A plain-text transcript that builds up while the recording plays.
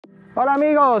Hola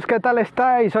amigos, ¿qué tal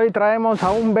estáis? Hoy traemos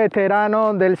a un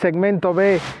veterano del segmento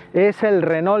B, es el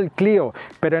Renault Clio,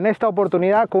 pero en esta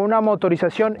oportunidad con una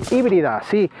motorización híbrida.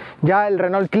 Sí, ya el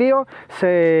Renault Clio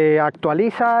se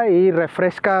actualiza y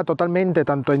refresca totalmente,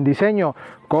 tanto en diseño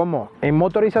como en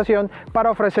motorización, para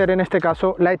ofrecer en este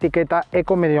caso la etiqueta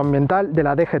eco-medioambiental de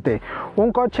la DGT.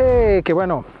 Un coche que,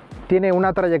 bueno, tiene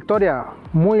una trayectoria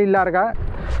muy larga,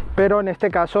 pero en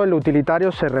este caso el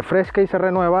utilitario se refresca y se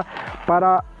renueva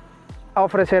para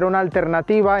ofrecer una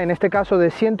alternativa, en este caso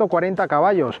de 140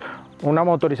 caballos, una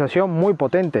motorización muy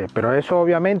potente, pero eso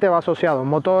obviamente va asociado a un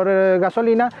motor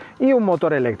gasolina y un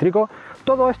motor eléctrico.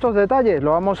 Todos estos detalles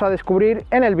lo vamos a descubrir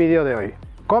en el vídeo de hoy.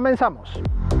 ¡Comenzamos!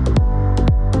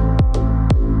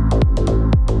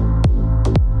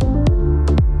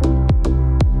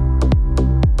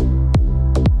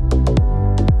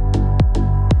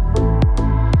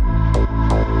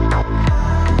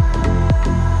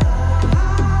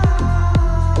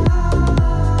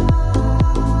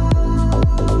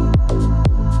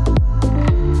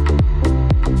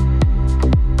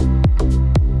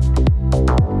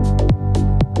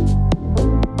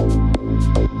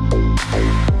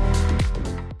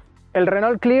 El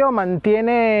Renault Clio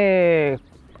mantiene,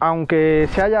 aunque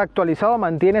se haya actualizado,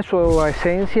 mantiene su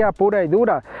esencia pura y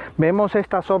dura. Vemos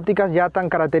estas ópticas ya tan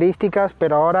características,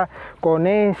 pero ahora con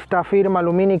esta firma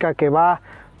lumínica que va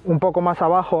un poco más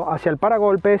abajo hacia el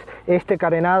paragolpes, este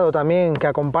carenado también que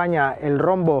acompaña el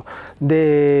rombo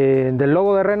del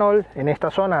logo de Renault en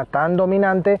esta zona tan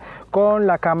dominante, con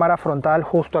la cámara frontal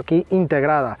justo aquí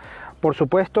integrada. Por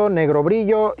supuesto, negro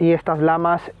brillo y estas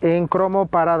lamas en cromo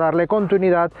para darle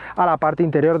continuidad a la parte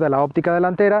interior de la óptica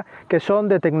delantera, que son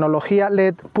de tecnología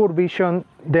LED Pure Vision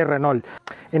de Renault.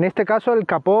 En este caso el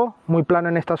capó muy plano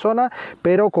en esta zona,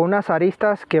 pero con unas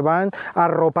aristas que van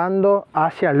arropando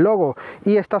hacia el logo,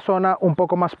 y esta zona un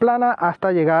poco más plana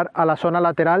hasta llegar a la zona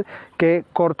lateral que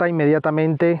corta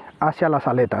inmediatamente hacia las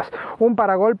aletas. Un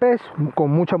paragolpes con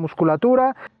mucha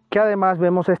musculatura, que además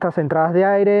vemos estas entradas de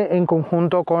aire en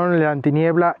conjunto con el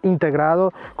antiniebla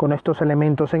integrado con estos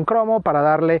elementos en cromo para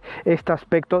darle este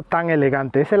aspecto tan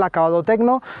elegante. Es el acabado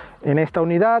tecno en esta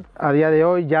unidad. A día de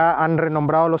hoy ya han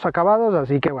renombrado los acabados,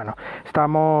 así que bueno,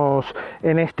 estamos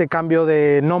en este cambio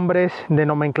de nombres, de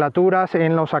nomenclaturas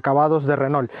en los acabados de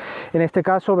Renault. En este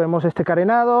caso vemos este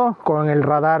carenado con el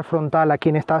radar frontal aquí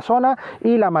en esta zona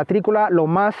y la matrícula lo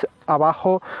más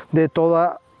abajo de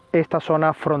toda esta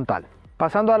zona frontal.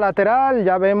 Pasando al lateral,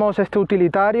 ya vemos este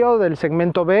utilitario del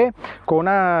segmento B con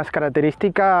unas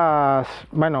características,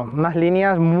 bueno, unas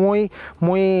líneas muy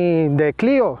de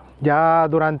Clio. Ya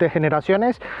durante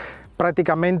generaciones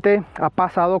prácticamente ha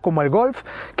pasado como el Golf,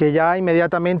 que ya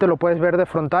inmediatamente lo puedes ver de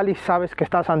frontal y sabes que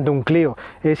estás ante un Clio.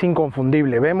 Es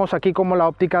inconfundible. Vemos aquí como la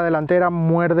óptica delantera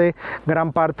muerde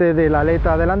gran parte de la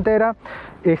aleta delantera.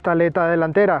 Esta aleta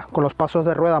delantera con los pasos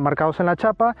de rueda marcados en la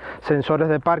chapa, sensores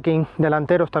de parking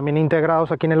delanteros también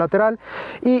integrados aquí en el lateral,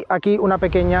 y aquí una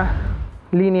pequeña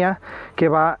línea que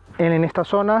va en esta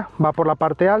zona, va por la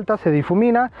parte alta, se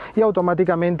difumina y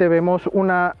automáticamente vemos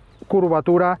una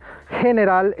curvatura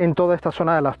general en toda esta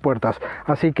zona de las puertas.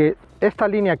 Así que esta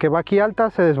línea que va aquí alta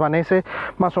se desvanece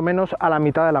más o menos a la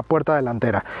mitad de la puerta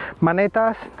delantera.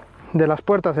 Manetas de las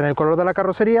puertas en el color de la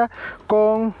carrocería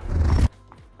con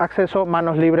acceso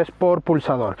manos libres por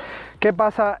pulsador. ¿Qué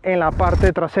pasa en la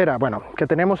parte trasera? Bueno, que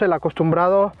tenemos el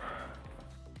acostumbrado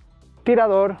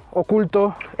tirador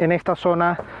oculto en esta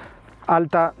zona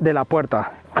alta de la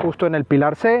puerta. Justo en el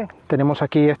pilar C tenemos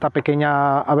aquí esta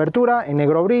pequeña abertura en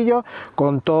negro brillo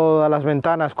con todas las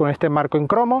ventanas con este marco en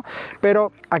cromo,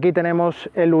 pero aquí tenemos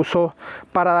el uso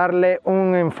para darle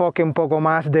un enfoque un poco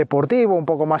más deportivo, un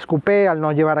poco más coupé, al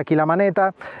no llevar aquí la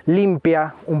maneta,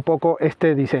 limpia un poco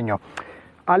este diseño.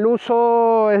 Al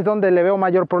uso es donde le veo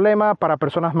mayor problema para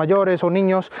personas mayores o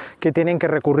niños que tienen que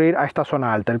recurrir a esta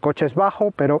zona alta. El coche es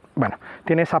bajo, pero bueno,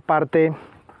 tiene esa parte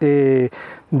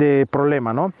de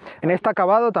problema, ¿no? En este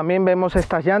acabado también vemos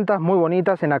estas llantas muy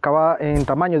bonitas en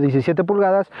tamaño 17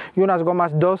 pulgadas y unas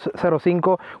gomas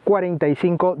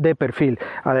 205/45 de perfil.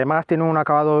 Además tiene un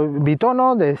acabado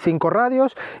bitono de 5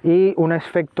 radios y un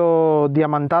efecto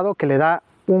diamantado que le da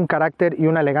un carácter y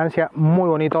una elegancia muy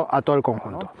bonito a todo el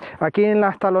conjunto. Aquí en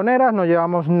las taloneras no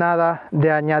llevamos nada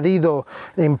de añadido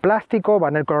en plástico, va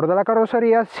en el color de la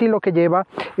carrocería. Sí, lo que lleva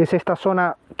es esta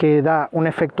zona que da un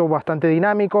efecto bastante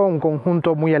dinámico, un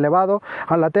conjunto muy elevado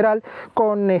al lateral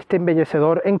con este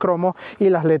embellecedor en cromo y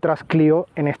las letras Clio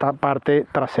en esta parte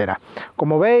trasera.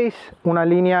 Como veis, una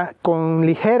línea con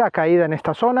ligera caída en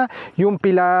esta zona y un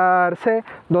pilar C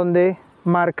donde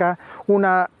marca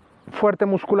una fuerte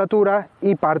musculatura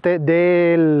y parte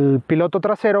del piloto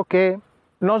trasero que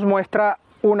nos muestra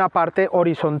una parte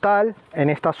horizontal en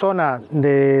esta zona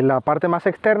de la parte más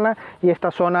externa y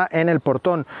esta zona en el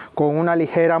portón con una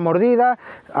ligera mordida.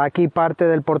 Aquí parte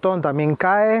del portón también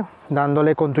cae,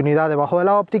 dándole continuidad debajo de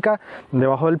la óptica,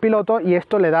 debajo del piloto, y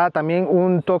esto le da también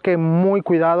un toque muy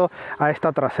cuidado a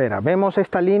esta trasera. Vemos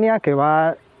esta línea que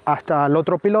va hasta el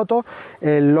otro piloto,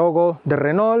 el logo de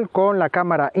Renault con la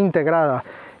cámara integrada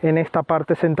en esta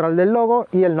parte central del logo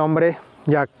y el nombre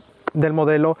ya del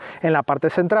modelo en la parte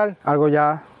central, algo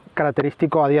ya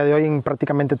característico a día de hoy en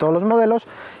prácticamente todos los modelos,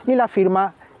 y la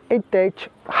firma E-Tech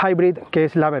Hybrid, que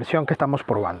es la versión que estamos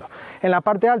probando. En la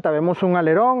parte alta vemos un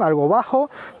alerón algo bajo,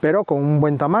 pero con un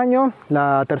buen tamaño,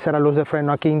 la tercera luz de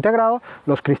freno aquí integrado,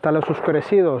 los cristales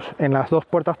oscurecidos en las dos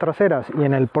puertas traseras y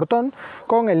en el portón,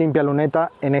 con el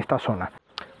limpialuneta en esta zona.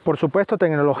 Por supuesto,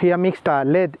 tecnología mixta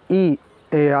LED y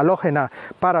halógena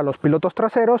para los pilotos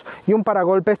traseros, y un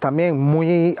paragolpes también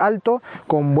muy alto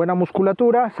con buena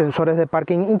musculatura, sensores de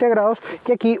parking integrados,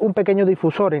 y aquí un pequeño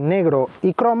difusor en negro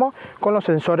y cromo con los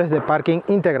sensores de parking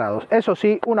integrados. Eso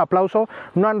sí, un aplauso,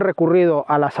 no han recurrido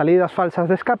a las salidas falsas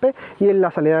de escape y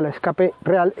la salida del escape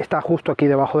real está justo aquí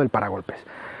debajo del paragolpes.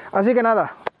 Así que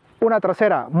nada, una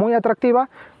trasera muy atractiva,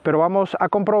 pero vamos a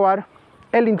comprobar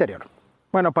el interior.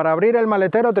 Bueno, para abrir el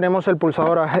maletero tenemos el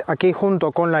pulsador aquí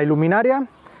junto con la iluminaria,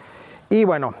 y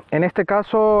bueno, en este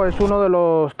caso es uno de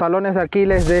los talones de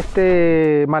Aquiles de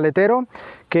este maletero,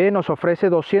 que nos ofrece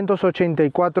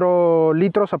 284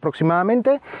 litros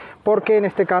aproximadamente, porque en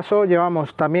este caso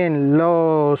llevamos también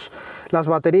las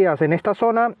baterías en esta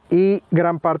zona y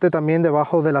gran parte también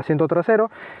debajo del asiento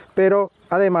trasero, pero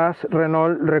además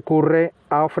Renault recurre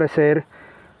a ofrecer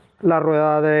la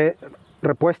rueda de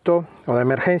repuesto o de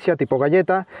emergencia tipo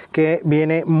galleta, que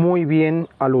viene muy bien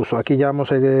al uso. Aquí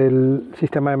llevamos el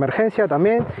sistema de emergencia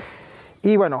también,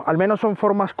 y bueno, al menos son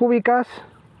formas cúbicas,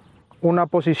 una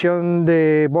posición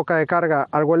de boca de carga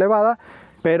algo elevada,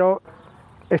 pero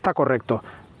está correcto.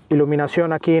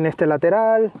 Iluminación aquí en este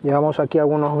lateral, llevamos aquí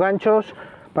algunos ganchos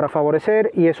para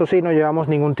favorecer, y eso sí, no llevamos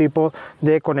ningún tipo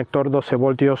de conector 12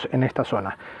 voltios en esta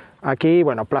zona. Aquí,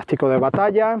 bueno, plástico de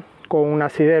batalla con un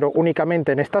asidero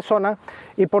únicamente en esta zona,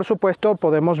 y por supuesto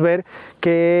podemos ver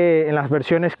que en las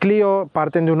versiones Clio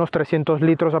parten de unos 300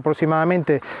 litros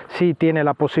aproximadamente. Sí tiene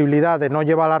la posibilidad de no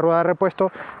llevar la rueda de repuesto,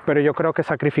 pero yo creo que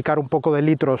sacrificar un poco de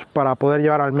litros para poder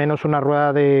llevar al menos una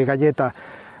rueda de galleta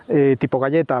tipo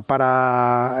galleta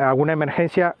para alguna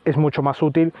emergencia es mucho más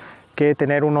útil que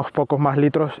tener unos pocos más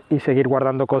litros y seguir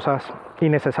guardando cosas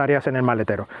innecesarias en el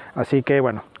maletero. Así que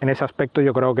bueno, en ese aspecto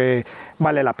yo creo que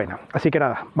vale la pena. Así que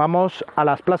nada, vamos a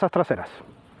las plazas traseras.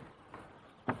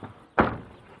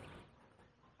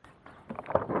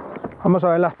 Vamos a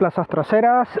ver las plazas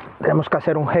traseras. Tenemos que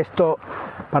hacer un gesto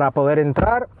para poder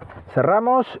entrar.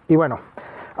 Cerramos, y bueno,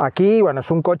 aquí bueno,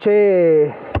 es un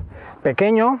coche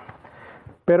pequeño,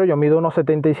 pero yo mido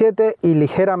 1,77 y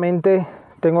ligeramente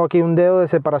tengo aquí un dedo de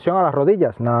separación a las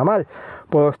rodillas, nada mal.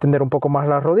 Puedo extender un poco más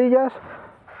las rodillas,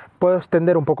 puedo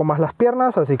extender un poco más las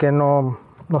piernas, así que no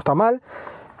está mal.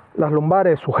 Las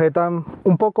lumbares sujetan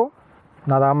un poco,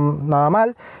 nada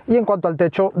mal. Y en cuanto al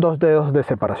techo, 2 dedos de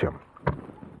separación.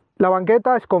 La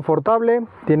banqueta es confortable,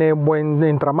 tiene buen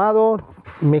entramado,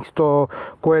 mixto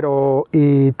cuero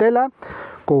y tela,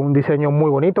 con un diseño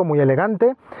muy bonito, muy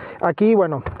elegante. Aquí,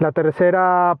 bueno, la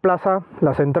tercera plaza,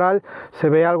 la central, se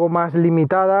ve algo más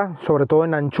limitada, sobre todo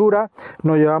en anchura.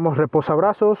 No llevamos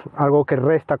reposabrazos, algo que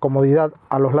resta comodidad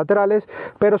a los laterales,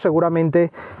 pero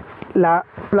seguramente la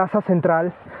plaza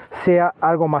central sea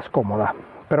algo más cómoda.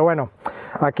 Pero bueno,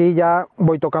 aquí ya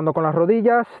voy tocando con las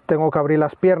rodillas, tengo que abrir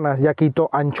las piernas, ya quito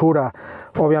anchura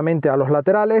obviamente a los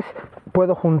laterales.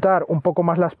 Puedo juntar un poco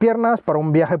más las piernas para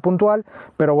un viaje puntual,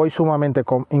 pero voy sumamente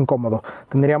incómodo.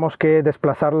 Tendríamos que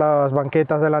desplazar las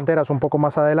banquetas delanteras un poco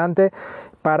más adelante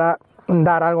para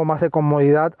dar algo más de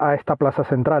comodidad a esta plaza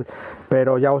central,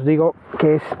 pero ya os digo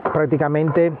que es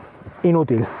prácticamente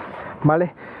inútil,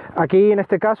 ¿vale? Aquí en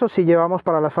este caso sí llevamos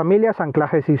para las familias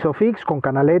anclajes Isofix con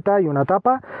canaleta y una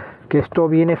tapa, que esto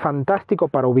viene fantástico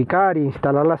para ubicar e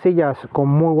instalar las sillas con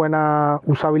muy buena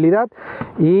usabilidad,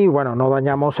 y bueno, no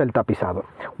dañamos el tapizado.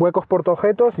 Huecos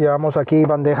portaobjetos, llevamos aquí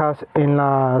bandejas en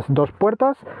las dos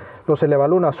puertas. Los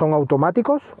elevalunas son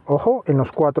automáticos, ojo, en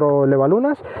los 4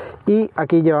 elevalunas, y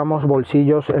aquí llevamos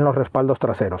bolsillos en los respaldos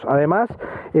traseros. Además,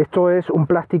 esto es un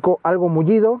plástico algo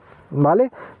mullido,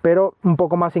 ¿vale? Pero un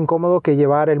poco más incómodo que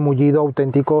llevar el mullido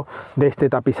auténtico de este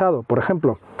tapizado, por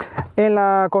ejemplo. En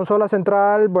la consola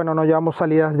central, bueno, no llevamos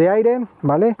salidas de aire,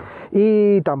 ¿vale?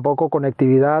 Y tampoco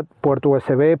conectividad puerto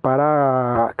USB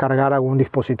para cargar algún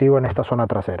dispositivo en esta zona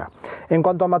trasera. En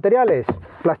cuanto a materiales,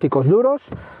 plásticos duros,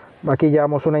 Aquí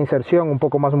llevamos una inserción un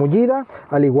poco más mullida,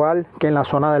 al igual que en la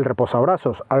zona del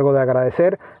reposabrazos, algo de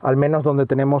agradecer, al menos donde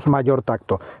tenemos mayor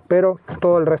tacto, pero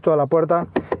todo el resto de la puerta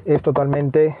es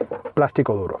totalmente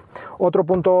plástico duro. Otro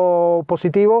punto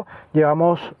positivo,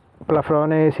 llevamos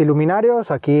plafones iluminarios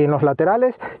aquí en los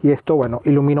laterales, y esto, bueno,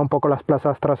 ilumina un poco las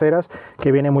plazas traseras,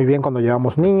 que viene muy bien cuando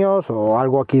llevamos niños o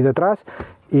algo aquí detrás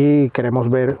y queremos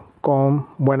ver con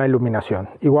buena iluminación.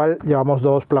 Igual llevamos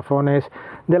dos plafones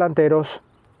delanteros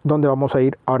donde vamos a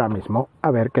ir ahora mismo a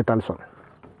ver qué tal son.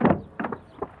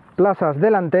 Plazas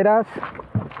delanteras,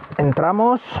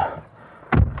 entramos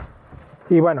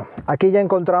y bueno, aquí ya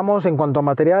encontramos en cuanto a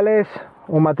materiales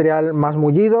un material más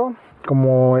mullido,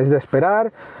 como es de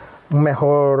esperar, un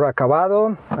mejor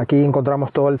acabado. Aquí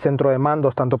encontramos todo el centro de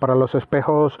mandos, tanto para los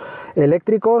espejos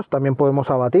eléctricos, también podemos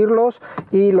abatirlos,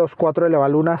 y los 4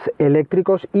 elevalunas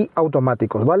eléctricos y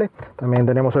automáticos, ¿vale? También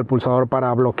tenemos el pulsador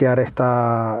para bloquear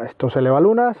estos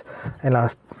elevalunas en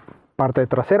la parte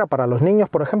trasera para los niños,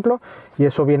 por ejemplo, y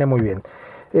eso viene muy bien.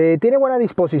 Tiene buena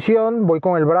disposición, voy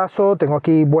con el brazo, tengo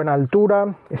aquí buena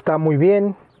altura, está muy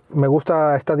bien. Me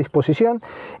gusta esta disposición,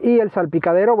 y el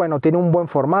salpicadero, bueno, tiene un buen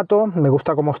formato, me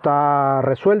gusta cómo está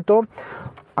resuelto,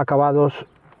 acabados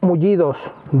mullidos,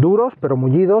 duros, pero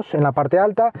mullidos en la parte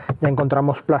alta. Ya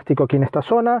encontramos plástico aquí en esta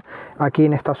zona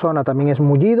también es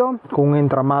mullido, con un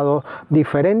entramado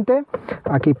diferente,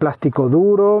 aquí plástico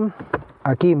duro,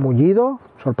 aquí mullido,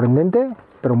 sorprendente,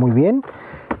 pero muy bien.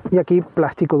 Y aquí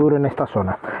plástico duro en esta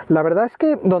zona. La verdad es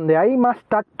que donde hay más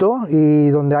tacto y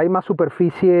donde hay más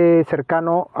superficie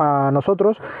cercano a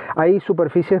nosotros, hay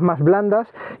superficies más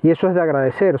blandas, y eso es de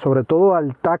agradecer, sobre todo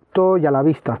al tacto y a la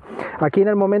vista. Aquí en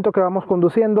el momento que vamos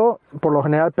conduciendo, por lo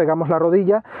general pegamos la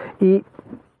rodilla y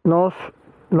no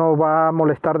va a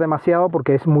molestar demasiado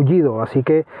porque es mullido, así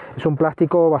que es un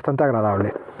plástico bastante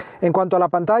agradable. En cuanto a la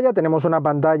pantalla, tenemos una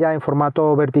pantalla en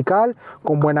formato vertical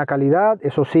con buena calidad,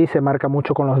 eso sí, se marca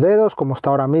mucho con los dedos, como está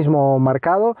ahora mismo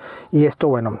marcado, y esto,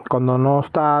 bueno, cuando no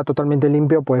está totalmente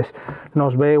limpio, pues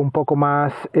nos ve un poco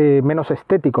más, menos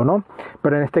estético, ¿no?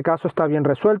 Pero en este caso está bien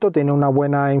resuelto, tiene una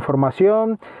buena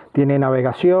información, tiene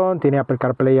navegación, tiene Apple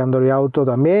CarPlay y Android Auto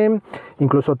también,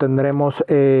 incluso tendremos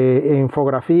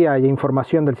infografía y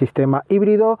información del sistema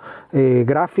híbrido,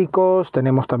 gráficos,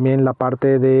 tenemos también la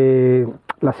parte de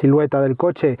la silueta del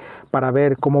coche para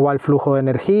ver cómo va el flujo de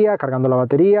energía cargando la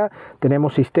batería.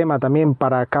 Tenemos sistema también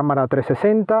para cámara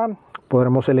 360,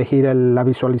 podremos elegir la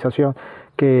visualización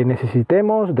que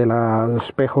necesitemos de los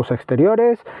espejos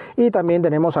exteriores, y también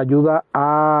tenemos ayuda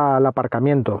al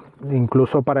aparcamiento,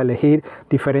 incluso para elegir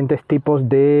diferentes tipos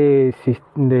de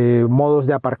modos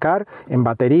de aparcar en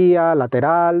batería,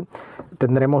 lateral.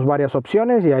 Tendremos varias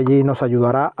opciones y allí nos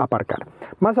ayudará a aparcar.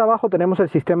 Más abajo tenemos el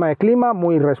sistema de clima,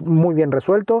 muy bien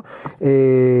resuelto,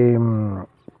 de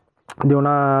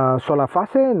una sola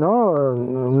fase, ¿no?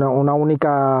 Una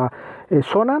única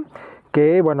zona,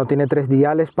 que bueno, tiene 3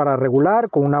 diales para regular,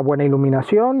 con una buena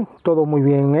iluminación, todo muy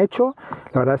bien hecho.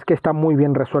 La verdad es que está muy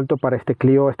bien resuelto para este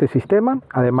Clio, este sistema.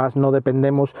 Además, no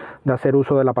dependemos de hacer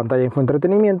uso de la pantalla de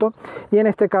infoentretenimiento, y en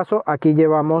este caso aquí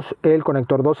llevamos el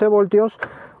conector 12 voltios,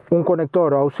 un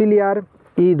conector auxiliar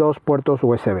y 2 puertos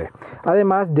USB,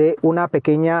 además de una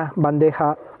pequeña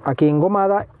bandeja aquí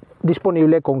engomada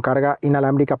disponible con carga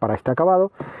inalámbrica para este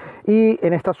acabado. Y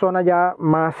en esta zona ya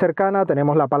más cercana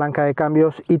tenemos la palanca de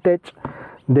cambios e-Tech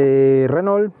de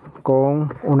Renault,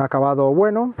 con un acabado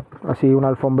bueno, así una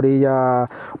alfombrilla,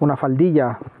 una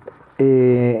faldilla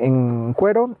en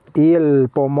cuero, y el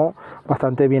pomo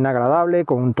bastante bien agradable,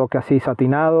 con un toque así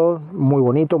satinado, muy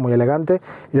bonito, muy elegante,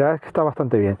 y la verdad es que está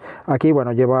bastante bien. Aquí,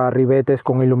 bueno, lleva ribetes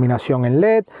con iluminación en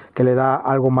LED, que le da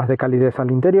algo más de calidez al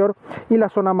interior. Y la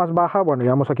zona más baja, bueno,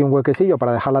 llevamos aquí un huequecillo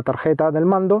para dejar la tarjeta del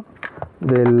mando,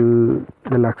 del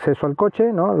acceso al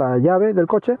coche, ¿no? La llave del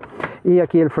coche, y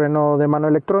aquí el freno de mano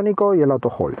electrónico y el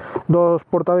auto hold. 2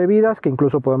 portabebidas que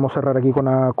incluso podemos cerrar aquí con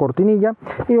una cortinilla,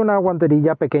 y una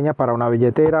guanterilla pequeña para una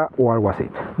billetera o algo así.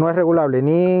 No es regulable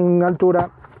ni en altura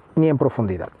ni en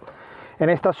profundidad. En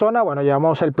esta zona, bueno,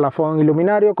 llevamos el plafón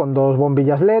iluminario con 2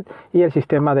 bombillas LED y el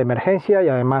sistema de emergencia, y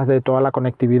además de toda la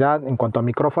conectividad en cuanto a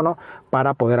micrófono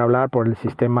para poder hablar por el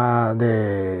sistema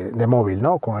de móvil,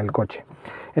 ¿no? Con el coche.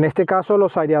 En este caso,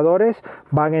 los aireadores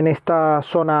van en esta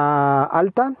zona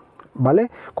alta,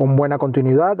 ¿vale? Con buena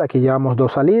continuidad. Aquí llevamos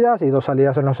 2 salidas y 2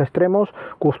 salidas en los extremos,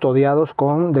 custodiados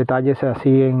con detalles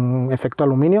así en efecto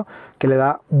aluminio, que le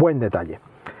da buen detalle.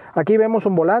 Aquí vemos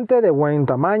un volante de buen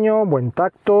tamaño, buen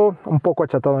tacto, un poco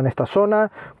achatado en esta zona,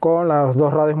 con las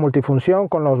dos radios multifunción,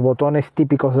 con los botones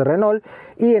típicos de Renault,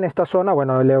 y en esta zona,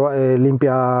 bueno,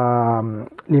 limpia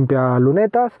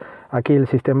lunetas, aquí el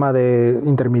sistema de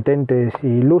intermitentes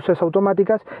y luces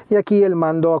automáticas, y aquí el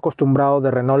mando acostumbrado de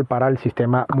Renault para el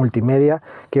sistema multimedia,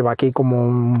 que va aquí como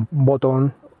un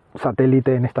botón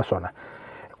satélite en esta zona.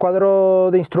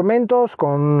 Cuadro de instrumentos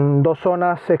con dos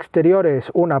zonas exteriores,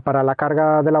 una para la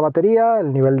carga de la batería,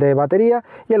 el nivel de batería,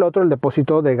 y el otro el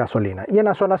depósito de gasolina. Y en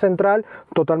la zona central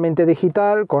totalmente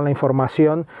digital, con la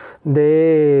información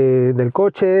del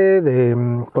coche,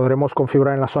 podremos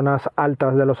configurar en las zonas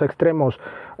altas de los extremos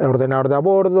el ordenador de a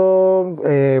bordo,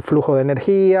 flujo de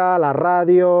energía, la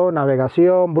radio,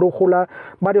 navegación, brújula,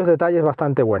 varios detalles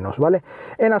bastante buenos, ¿vale?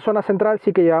 En la zona central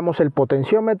sí que llevamos el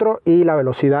potenciómetro y la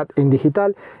velocidad en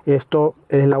digital. Esto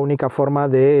es la única forma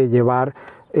de llevar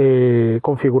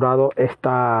configurado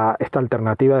esta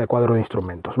alternativa de cuadro de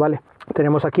instrumentos, ¿vale?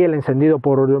 Tenemos aquí el encendido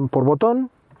por botón,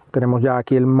 tenemos ya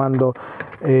aquí el mando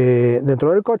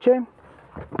dentro del coche,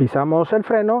 pisamos el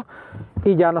freno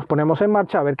y ya nos ponemos en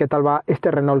marcha a ver qué tal va este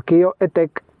Renault Clio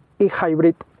E-Tech y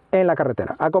Hybrid en la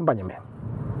carretera. Acompáñenme.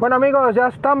 Bueno amigos, ya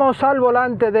estamos al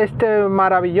volante de este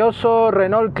maravilloso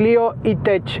Renault Clio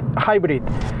E-Tech Hybrid.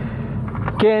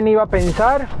 ¿Quién iba a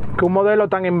pensar que un modelo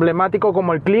tan emblemático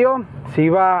como el Clio se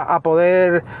iba a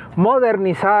poder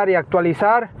modernizar y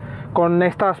actualizar con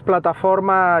estas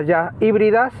plataformas ya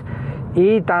híbridas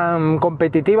y tan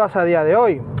competitivas a día de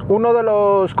hoy? Uno de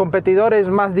los competidores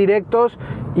más directos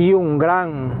y un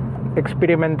gran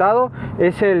experimentado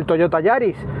es el Toyota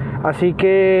Yaris, así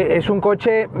que es un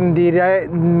coche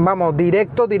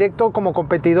directo como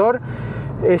competidor.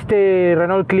 Este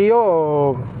Renault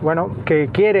Clio, bueno, que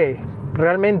quiere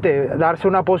realmente darse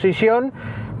una posición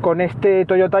con este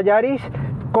Toyota Yaris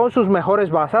con sus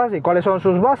mejores bazas. ¿Y cuáles son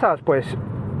sus bazas? Pues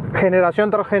generación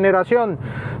tras generación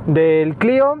del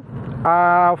Clio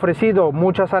ha ofrecido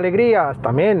muchas alegrías,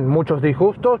 también muchos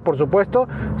disgustos, por supuesto,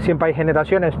 siempre hay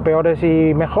generaciones peores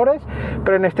y mejores,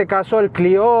 pero en este caso el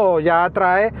Clio ya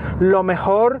trae lo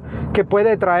mejor que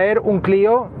puede traer un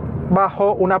Clio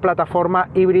bajo una plataforma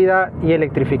híbrida y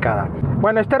electrificada.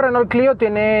 Bueno, este Renault Clio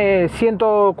tiene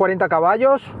 140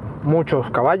 caballos, muchos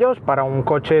caballos para un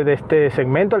coche de este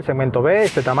segmento, el segmento B,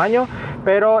 este tamaño,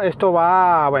 pero esto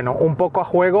va, bueno, un poco a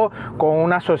juego con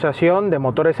una asociación de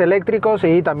motores eléctricos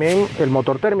y también el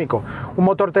motor térmico. Un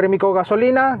motor térmico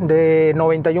gasolina de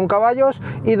 91 caballos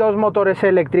y dos motores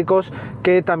eléctricos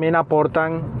que también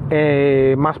aportan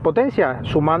más potencia,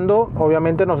 sumando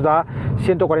obviamente nos da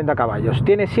 140 caballos.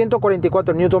 Tiene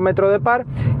 144 Nm de par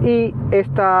y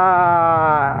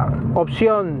esta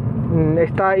opción,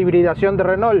 esta hibridación de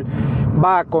Renault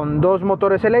va con dos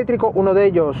motores eléctricos, uno de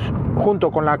ellos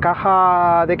junto con la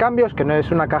caja de cambios, que no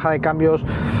es una caja de cambios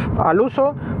al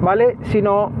uso, ¿vale?,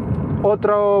 sino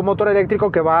otro motor eléctrico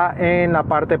que va en la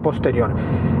parte posterior.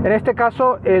 En este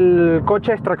caso el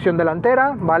coche es tracción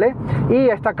delantera, ¿vale?, y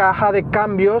esta caja de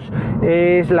cambios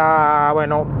es la,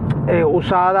 bueno,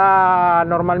 usada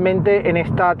normalmente en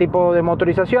este tipo de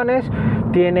motorizaciones.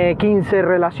 Tiene 15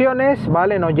 relaciones,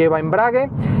 ¿vale?, no lleva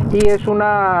embrague y es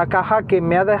una caja que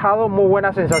me ha dejado muy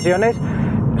buenas sensaciones,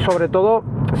 sobre todo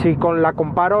si la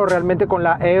comparo realmente con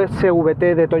la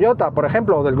SVT de Toyota, por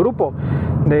ejemplo, o del grupo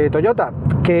de Toyota,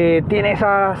 que tiene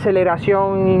esa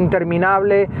aceleración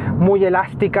interminable, muy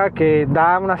elástica, que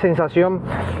da una sensación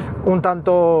un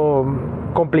tanto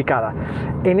complicada.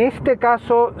 En este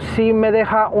caso sí me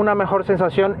deja una mejor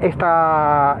sensación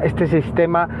este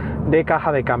sistema de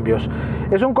caja de cambios.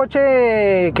 Es un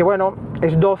coche que, bueno,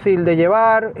 es dócil de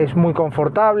llevar, es muy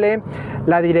confortable,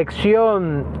 la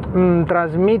dirección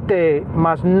transmite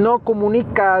más no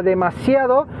comunica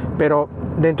demasiado, pero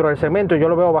dentro del segmento yo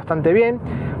lo veo bastante bien,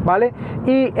 ¿vale?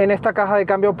 Y en esta caja de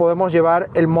cambio podemos llevar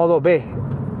el modo B,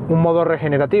 un modo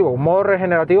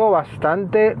regenerativo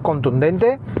bastante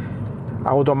contundente.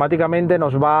 Automáticamente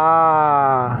nos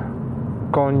va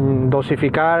con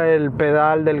dosificar el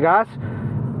pedal del gas,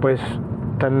 pues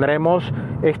tendremos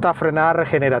esta frenada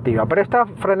regenerativa. Pero esta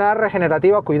frenada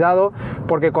regenerativa, cuidado,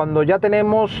 porque cuando ya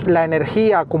tenemos la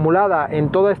energía acumulada en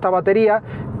toda esta batería,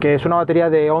 que es una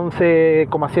batería de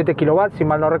 11,7 kilowatts, si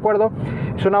mal no recuerdo,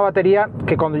 es una batería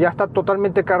que cuando ya está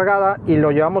totalmente cargada y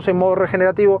lo llevamos en modo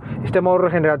regenerativo, este modo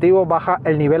regenerativo baja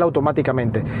el nivel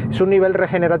automáticamente. Es un nivel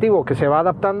regenerativo que se va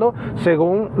adaptando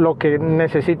según lo que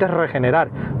necesites regenerar,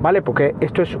 ¿vale? Porque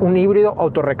esto es un híbrido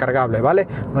autorrecargable, ¿vale?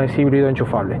 No es híbrido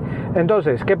enchufable.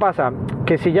 Entonces, ¿qué pasa?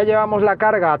 Que si ya llevamos la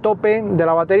carga a tope de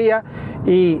la batería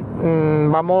y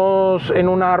vamos en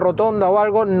una rotonda o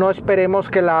algo, no esperemos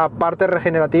que la parte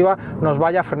regenerativa nos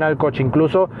vaya a frenar el coche.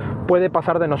 Incluso puede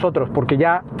pasar de nosotros, porque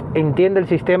ya entiende el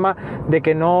sistema de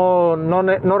que no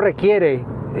requiere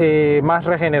más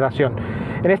regeneración.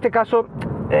 En este caso,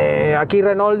 aquí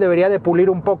Renault debería de pulir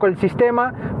un poco el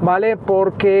sistema, ¿vale?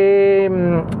 Porque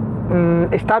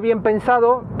está bien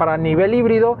pensado para nivel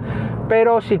híbrido,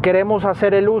 pero si queremos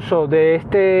hacer el uso de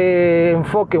este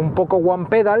enfoque un poco one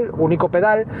pedal, único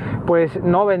pedal, pues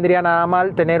no vendría nada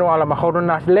mal tener a lo mejor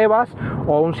unas levas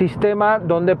o un sistema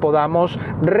donde podamos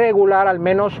regular al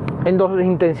menos en 2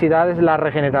 intensidades la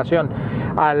regeneración.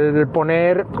 Al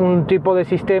poner un tipo de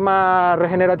sistema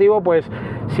regenerativo, pues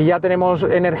si ya tenemos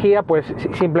energía, pues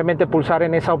simplemente pulsar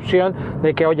en esa opción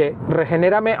de que, oye,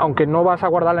 regenérame, aunque no vas a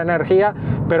guardar la energía,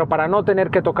 pero para no tener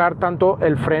que tocar tanto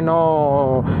el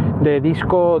freno de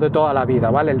disco de toda la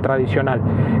vida, ¿vale? El tradicional.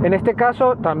 En este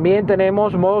caso también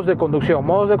tenemos modos de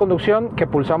conducción que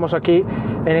pulsamos aquí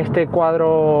en este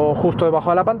cuadro justo debajo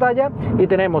de la pantalla, y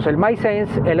tenemos el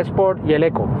MySense, el Sport y el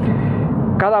Eco.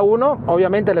 Cada uno,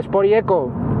 obviamente el Sport y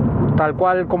Eco, tal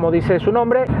cual como dice su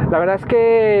nombre, la verdad es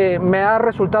que me ha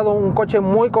resultado un coche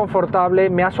muy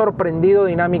confortable, me ha sorprendido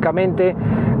dinámicamente.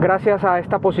 Gracias a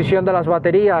esta posición de las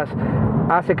baterías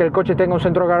hace que el coche tenga un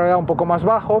centro de gravedad un poco más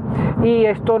bajo, y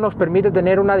esto nos permite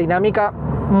tener una dinámica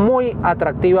muy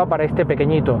atractiva para este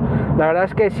pequeñito. La verdad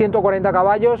es que 140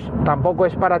 caballos tampoco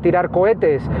es para tirar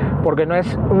cohetes, porque no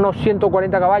es unos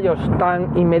 140 caballos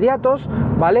tan inmediatos,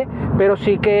 ¿vale? Pero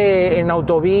sí que en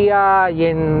autovía y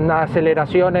en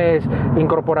aceleraciones,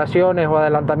 incorporaciones o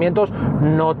adelantamientos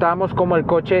notamos como el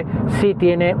coche sí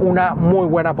tiene una muy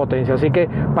buena potencia, así que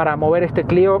para mover este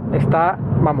Clio está,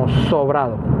 vamos,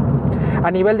 sobrado. A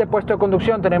nivel de puesto de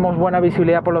conducción tenemos buena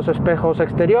visibilidad por los espejos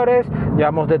exteriores,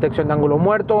 llevamos detección de ángulo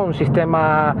muerto,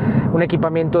 un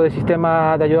equipamiento de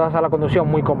sistema de ayudas a la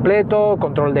conducción muy completo,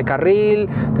 control de carril,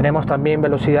 tenemos también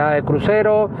velocidad de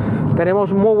crucero,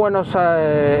 tenemos muy buenos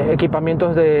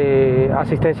equipamientos de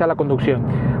asistencia a la conducción.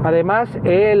 Además,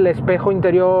 el espejo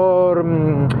interior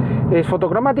es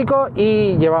fotocromático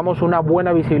y llevamos una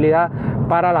buena visibilidad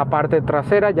para la parte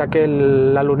trasera, ya que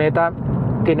la luneta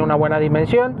tiene una buena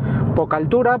dimensión, poca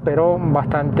altura pero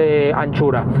bastante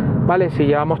anchura, ¿vale? Si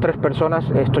llevamos 3 personas,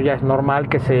 esto ya es normal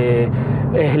que se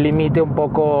limite un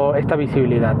poco esta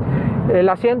visibilidad. El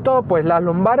asiento, pues las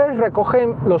lumbares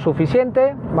recogen lo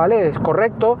suficiente, ¿vale? Es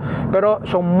correcto, pero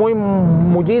son muy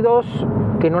mullidos,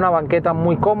 tiene una banqueta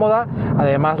muy cómoda,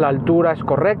 además la altura es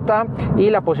correcta y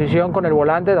la posición con el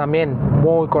volante también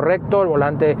muy correcto, el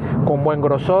volante con buen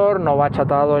grosor, no va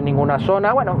achatado en ninguna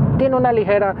zona, bueno, tiene una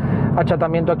ligera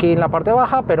achatamiento aquí en la parte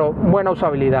baja, pero buena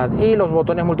usabilidad, y los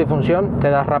botones multifunción te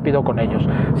das rápido con ellos.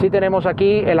 Sí tenemos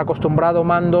aquí el acostumbrado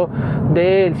mando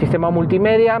del sistema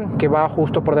multimedia que va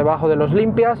justo por debajo de los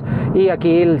limpias, y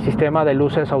aquí el sistema de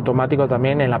luces automático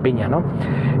también en la piña, ¿no?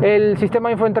 El sistema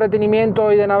de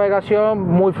infoentretenimiento y de navegación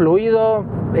muy fluido,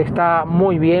 está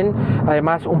muy bien,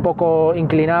 además un poco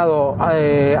inclinado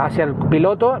hacia el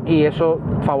piloto, y eso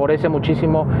favorece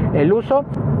muchísimo el uso.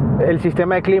 El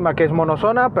sistema de clima, que es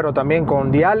monozona, pero también con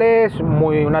diales,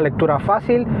 una lectura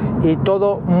fácil, y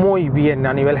todo muy bien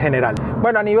a nivel general.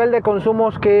 Bueno, a nivel de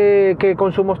consumos, ¿qué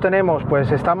consumos tenemos?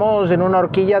 Pues estamos en una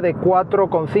horquilla de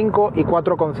 4,5 y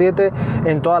 4,7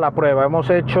 en toda la prueba. Hemos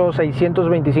hecho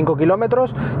 625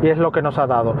 kilómetros y es lo que nos ha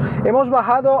dado. Hemos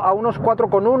bajado a unos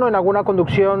 4,1 en alguna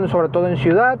conducción, sobre todo en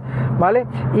ciudad, ¿vale?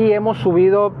 Y hemos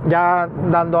subido, ya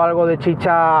dando algo de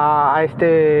chicha a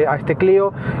este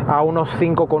Clio, a unos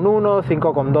 5,1,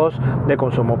 5,2 de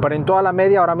consumo. Pero en toda la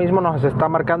media ahora mismo nos está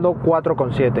marcando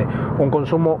 4,7. Un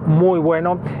consumo muy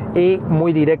bueno y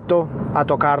muy directo a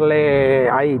tocarle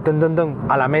ahí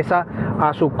a la mesa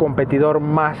a su competidor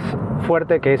más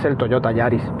fuerte, que es el Toyota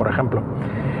Yaris, por ejemplo.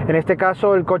 En este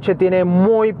caso el coche tiene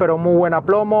muy buen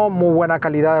aplomo, muy buena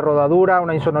calidad de rodadura,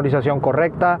 una insonorización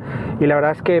correcta, y la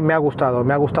verdad es que me ha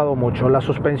gustado mucho. Las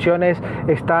suspensiones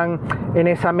están en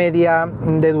esa media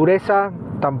de dureza,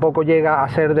 tampoco llega a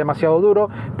ser demasiado duro,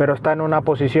 pero está en una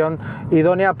posición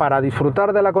idónea para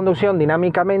disfrutar de la conducción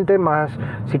dinámicamente, más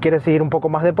si quieres ir un poco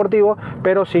más deportivo,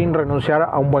 pero sin renunciar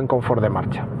a un buen confort de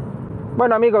marcha.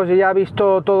 Bueno amigos, ya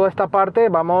visto toda esta parte,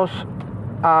 vamos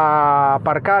a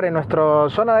aparcar en nuestra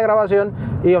zona de grabación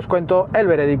y os cuento el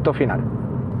veredicto final.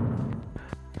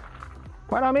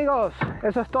 Bueno amigos,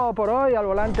 eso es todo por hoy al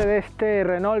volante de este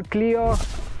Renault Clio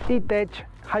E-Tech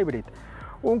Hybrid.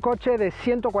 Un coche de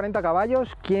 140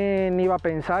 caballos, ¿quién iba a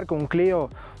pensar que un Clio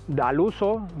al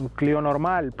uso, un Clio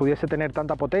normal, pudiese tener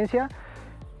tanta potencia?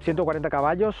 140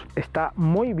 caballos, está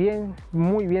muy bien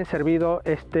servido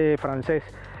este francés.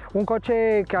 Un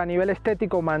coche que a nivel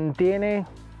estético mantiene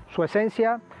su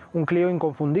esencia, un Clio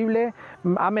inconfundible,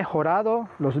 ha mejorado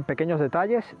los pequeños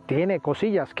detalles, tiene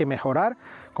cosillas que mejorar,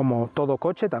 como todo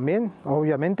coche también,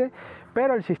 obviamente,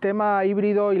 pero el sistema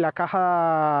híbrido y la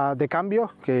caja de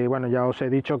cambios, que bueno, ya os he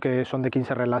dicho que son de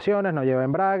 15 relaciones, no lleva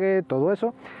embrague, todo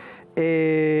eso,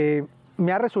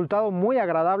 me ha resultado muy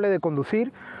agradable de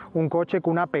conducir, un coche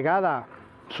con una pegada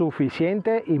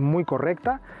suficiente y muy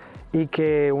correcta, y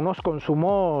que unos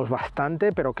consumos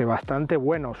bastante, pero que bastante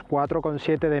buenos,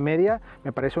 4,7 de media,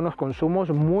 me parece unos consumos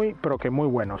muy, pero que muy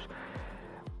buenos.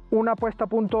 Una puesta a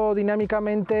punto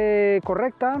dinámicamente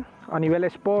correcta, a nivel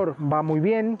Sport va muy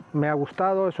bien, me ha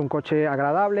gustado, es un coche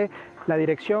agradable. La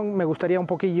dirección me gustaría un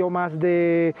poquillo más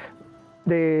de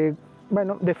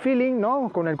feeling,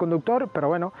 ¿no?, con el conductor, pero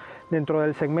bueno, dentro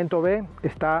del segmento B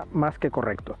está más que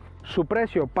correcto. Su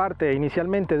precio parte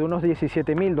inicialmente de unos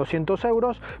 17.200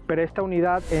 euros, pero esta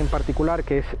unidad en particular,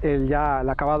 que es el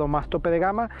acabado más tope de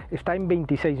gama, está en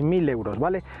 26.000 euros,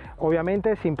 ¿vale?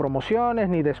 Obviamente sin promociones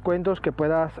ni descuentos que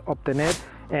puedas obtener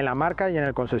en la marca y en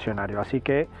el concesionario, así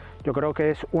que yo creo que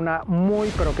es una muy,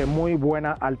 pero que muy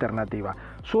buena alternativa.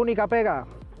 Su única pega,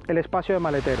 el espacio de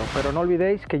maletero, pero no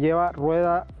olvidéis que lleva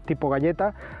rueda tipo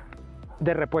galleta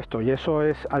de repuesto, y eso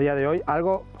es a día de hoy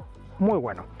algo muy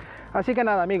bueno. Así que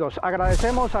nada, amigos,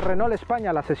 agradecemos a Renault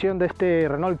España la sesión de este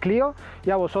Renault Clio, y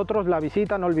a vosotros la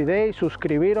visita. No olvidéis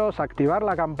suscribiros, activar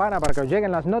la campana para que os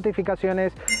lleguen las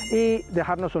notificaciones y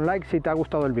dejarnos un like si te ha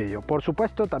gustado el vídeo. Por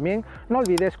supuesto, también no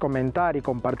olvides comentar y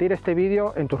compartir este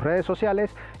vídeo en tus redes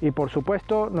sociales, y por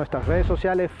supuesto nuestras redes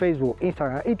sociales Facebook,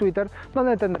 Instagram y Twitter,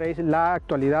 donde tendréis la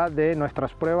actualidad de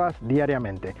nuestras pruebas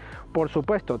diariamente. Por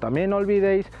supuesto, también no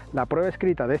olvidéis la prueba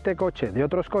escrita de este coche, de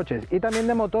otros coches y también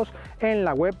de motos en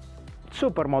la web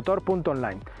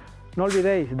SuperMotor.Online. No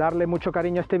olvidéis darle mucho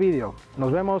cariño a este vídeo.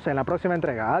 Nos vemos en la próxima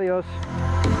entrega. Adiós.